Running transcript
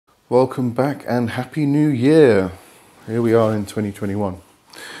Welcome back and Happy New Year. Here we are in 2021.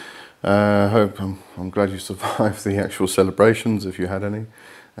 I'm glad you survived the actual celebrations if you had any,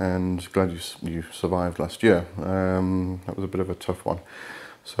 and glad you survived last year. That was a bit of a tough one.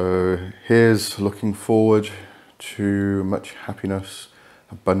 So here's looking forward to much happiness,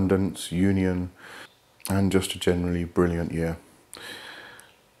 abundance, union, and just a generally brilliant year.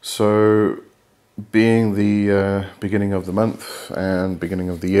 So being the beginning of the month and beginning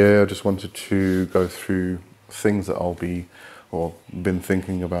of the year, I just wanted to go through things that I'll be or been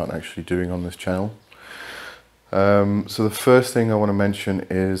thinking about actually doing on this channel. So the first thing I want to mention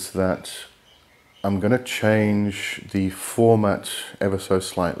is that I'm going to change the format ever so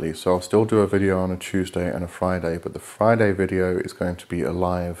slightly. So I'll still do a video on a Tuesday and a Friday, but the Friday video is going to be a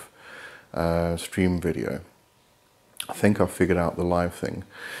live stream video. I think I've figured out the live thing.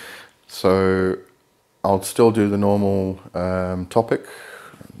 So I'll still do the normal topic,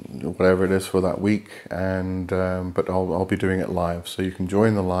 whatever it is for that week, and but I'll be doing it live. So you can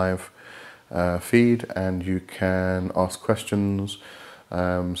join the live feed and you can ask questions.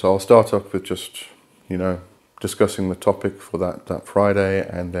 So I'll start off with just, discussing the topic for that Friday,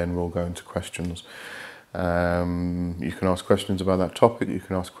 and then we'll go into questions. You can ask questions about that topic, you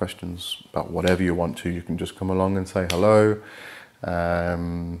can ask questions about whatever you want to. You can just come along and say hello,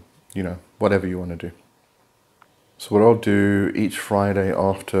 whatever you want to do. So what I'll do each Friday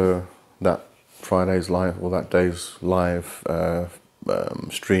after that Friday's live or that day's live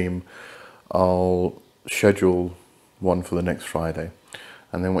stream, I'll schedule one for the next Friday.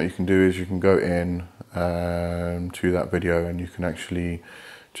 And then what you can do is you can go in to that video and you can actually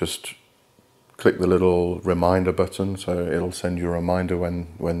just click the little reminder button, so it'll send you a reminder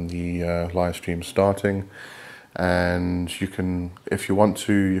when the live stream's starting. And you can, if you want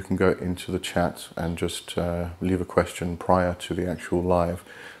to, you can go into the chat and just leave a question prior to the actual live.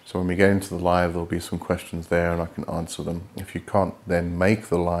 So when we get into the live, there'll be some questions there and I can answer them. If you can't then make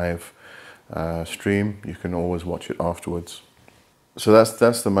the live stream, you can always watch it afterwards. So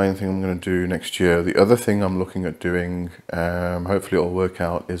that's the main thing I'm going to do next year. The other thing I'm looking at doing, hopefully it'll work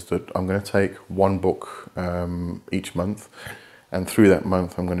out, is that I'm going to take one book each month. And through that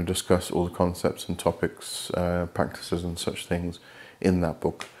month, I'm going to discuss all the concepts and topics, practices and such things in that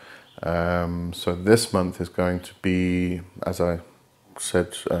book. So this month is going to be, as I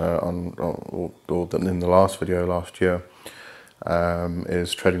said in the last video last year,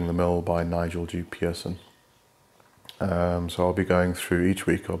 is Treading the Mill by Nigel G. Pearson. So I'll be going through, each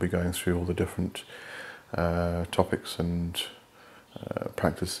week I'll be going through all the different topics and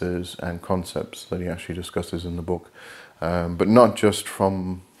practices and concepts that he actually discusses in the book. But not just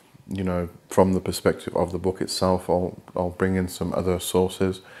from the perspective of the book itself. I'll bring in some other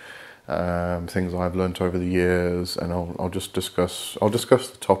sources, things I've learnt over the years, and I'll discuss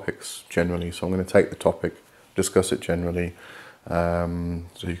the topics generally. So I'm going to take the topic, discuss it generally, so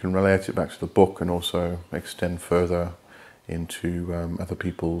you can relate it back to the book and also extend further into other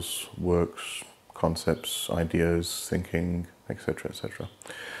people's works, concepts, ideas, thinking, etc., etc.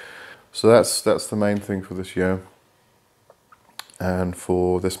 So that's the main thing for this year. And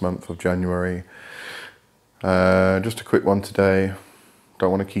for this month of January, just a quick one today. Don't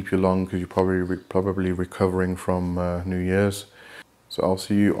want to keep you long because you're probably recovering from New Year's. So I'll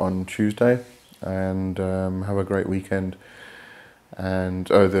see you on Tuesday, and have a great weekend. And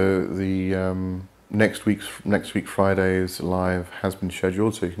the next week Friday's live has been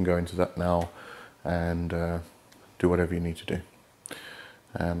scheduled, so you can go into that now and do whatever you need to do.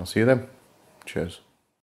 And I'll see you then. Cheers.